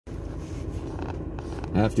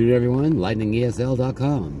Afternoon, everyone.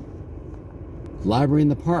 LightningESL.com. Library in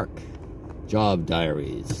the Park. Job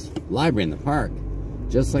Diaries. Library in the Park.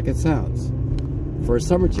 Just like it sounds. For a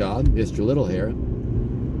summer job, Mr. Little here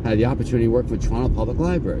had the opportunity to work for Toronto Public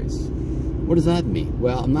Libraries. What does that mean?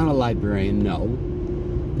 Well, I'm not a librarian, no.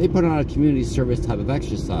 They put on a community service type of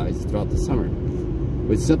exercise throughout the summer,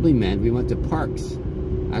 which simply meant we went to parks,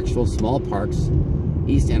 actual small parks,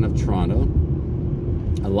 east end of Toronto.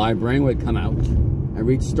 A librarian would come out and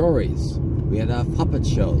read stories. We had to have puppet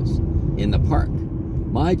shows in the park.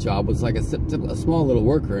 My job was like a small little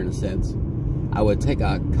worker in a sense. I would take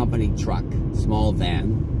a company truck, small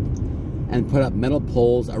van, and put up metal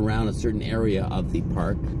poles around a certain area of the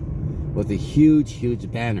park with a huge, huge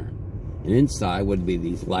banner. And inside would be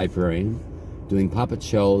these librarians doing puppet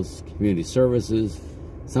shows, community services.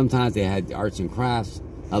 Sometimes they had arts and crafts.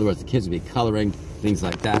 In other words, the kids would be coloring, things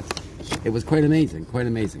like that. It was quite amazing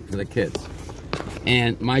for the kids.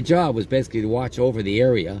 And my job was basically to watch over the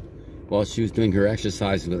area while she was doing her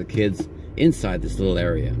exercises with the kids inside this little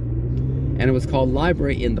area. And it was called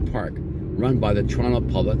Library in the Park, run by the Toronto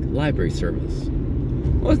Public Library Service.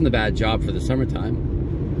 It wasn't a bad job for the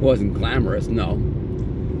summertime. It wasn't glamorous, no.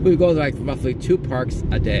 We would go to like roughly 2 parks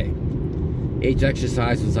a day. Each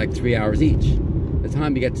exercise was like 3 hours each. By the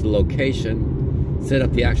time you get to the location, set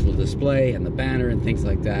up the actual display and the banner and things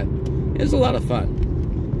like that, it was a lot of fun.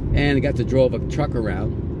 And I got to drove a truck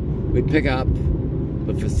around. We'd pick up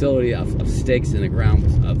the facility of stakes in the ground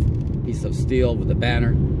with a piece of steel with a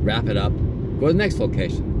banner, wrap it up, go to the next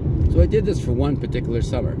location. So I did this for one particular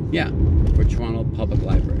summer. Yeah, for Toronto Public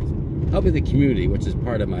Libraries. Helping the community, which is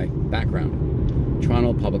part of my background.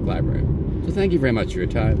 Toronto Public Library. So thank you very much for your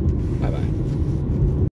time. Bye-bye.